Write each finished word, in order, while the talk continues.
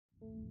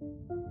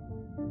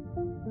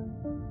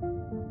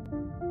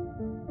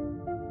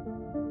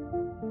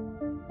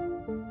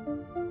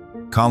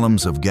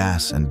Columns of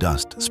gas and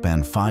dust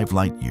span 5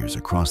 light-years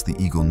across the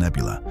Eagle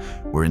Nebula,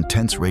 where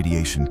intense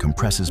radiation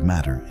compresses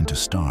matter into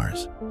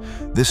stars.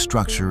 This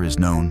structure is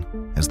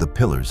known as the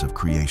Pillars of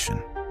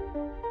Creation.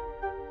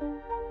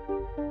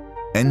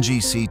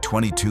 NGC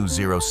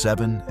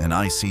 2207 and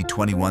IC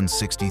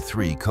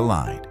 2163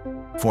 collide,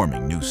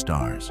 forming new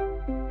stars.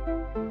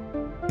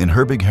 In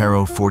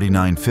Herbig-Haro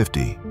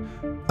 4950,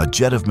 a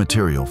jet of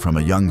material from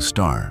a young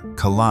star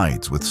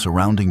collides with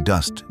surrounding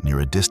dust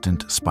near a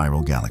distant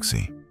spiral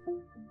galaxy.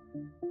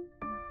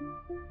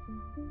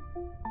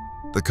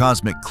 The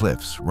cosmic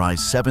cliffs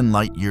rise 7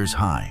 light-years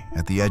high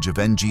at the edge of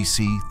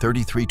NGC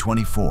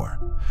 3324.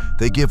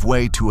 They give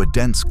way to a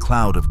dense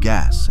cloud of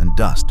gas and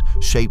dust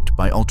shaped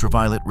by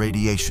ultraviolet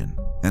radiation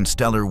and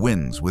stellar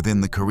winds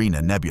within the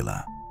Carina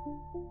Nebula.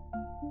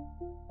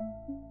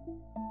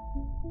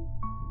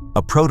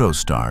 A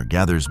protostar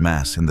gathers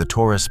mass in the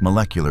Taurus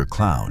molecular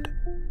cloud,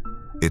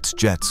 its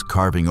jets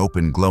carving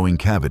open glowing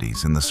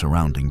cavities in the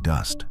surrounding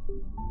dust.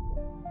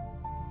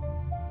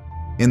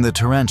 In the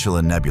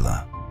Tarantula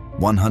Nebula,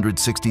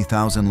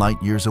 160,000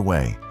 light-years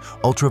away,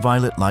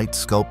 ultraviolet light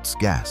sculpts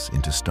gas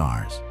into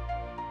stars.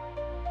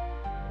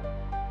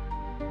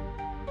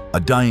 A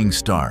dying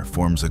star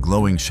forms a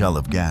glowing shell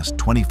of gas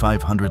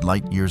 2,500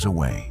 light-years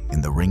away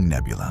in the Ring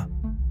Nebula.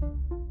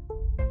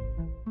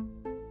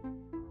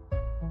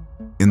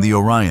 In the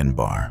Orion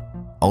Bar,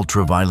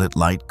 ultraviolet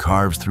light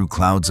carves through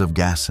clouds of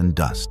gas and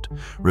dust,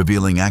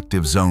 revealing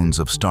active zones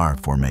of star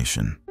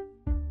formation.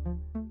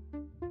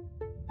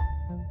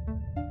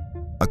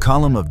 A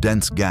column of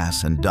dense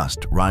gas and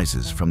dust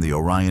rises from the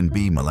Orion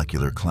B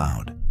molecular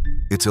cloud,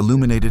 its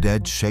illuminated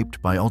edge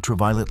shaped by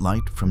ultraviolet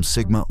light from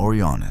Sigma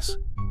Orionis,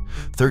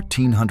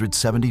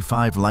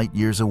 1,375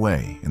 light-years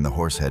away in the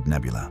Horsehead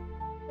Nebula.